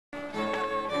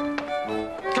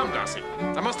Come, Darcy.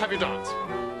 I must have you dance.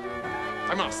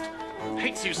 I must.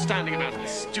 Hates you standing about in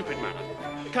this stupid manner.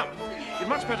 Come, you'd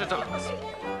much better dance.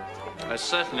 I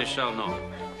certainly shall not.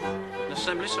 An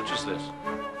assembly such as this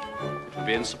would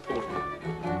be insupportable.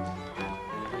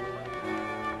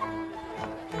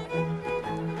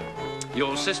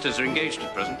 Your sisters are engaged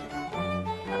at present.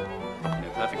 You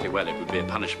know perfectly well it would be a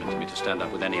punishment to me to stand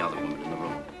up with any other woman in the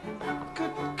room.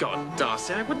 Good God,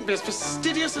 Darcy, I wouldn't be as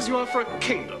fastidious as you are for a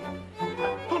kingdom.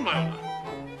 Upon my honour.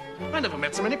 I never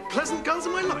met so many pleasant girls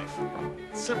in my life.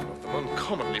 Several of them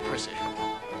uncommonly pretty.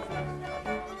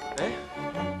 Eh?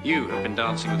 You have been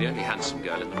dancing with the only handsome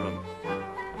girl in the room.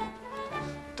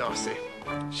 Darcy,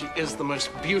 she is the most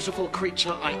beautiful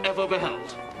creature I ever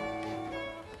beheld.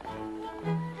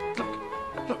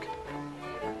 Look.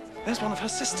 There's one of her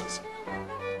sisters.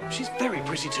 She's very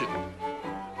pretty too.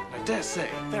 I dare say,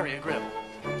 very agreeable.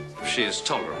 She is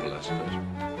tolerable, I suppose.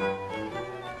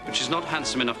 But she's not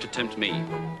handsome enough to tempt me.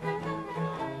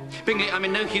 Bingley, I'm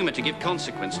in no humour to give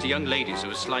consequence to young ladies who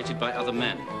are slighted by other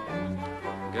men.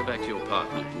 Go back to your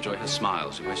partner. Enjoy her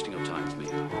smiles. You're wasting your time with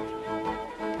me.